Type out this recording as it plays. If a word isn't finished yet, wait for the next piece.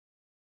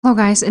Hello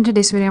guys, in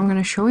today's video I'm going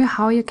to show you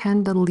how you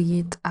can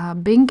delete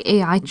Bing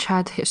AI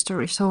chat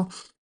history. So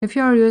if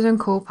you are using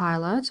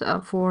Copilot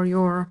for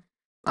your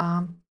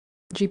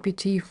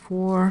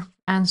GPT-4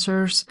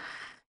 answers,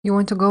 you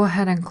want to go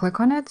ahead and click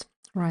on it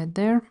right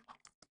there.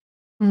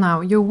 Now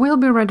you will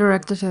be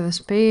redirected to this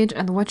page,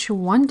 and what you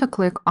want to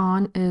click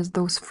on is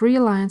those three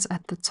lines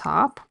at the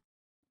top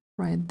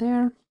right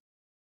there.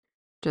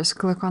 Just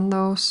click on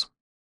those.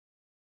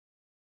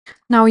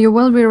 Now you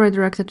will be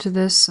redirected to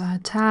this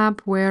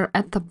tab where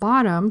at the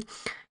bottom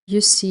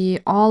you see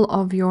all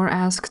of your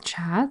Ask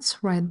chats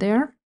right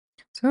there.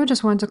 So you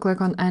just want to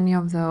click on any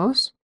of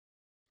those.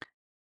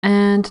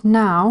 And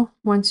now,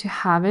 once you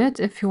have it,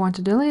 if you want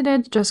to delete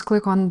it, just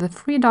click on the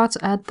three dots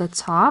at the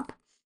top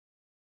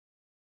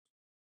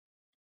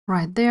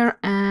right there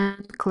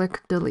and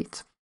click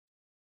delete.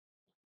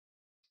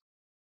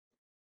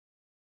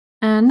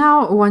 And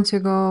now once you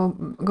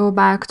go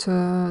back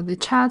to the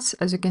chats,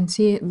 as you can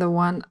see, the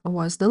one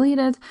was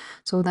deleted.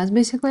 So that's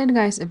basically it,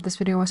 guys. If this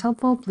video was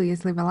helpful,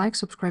 please leave a like,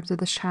 subscribe to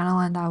this channel,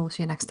 and I will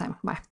see you next time. Bye.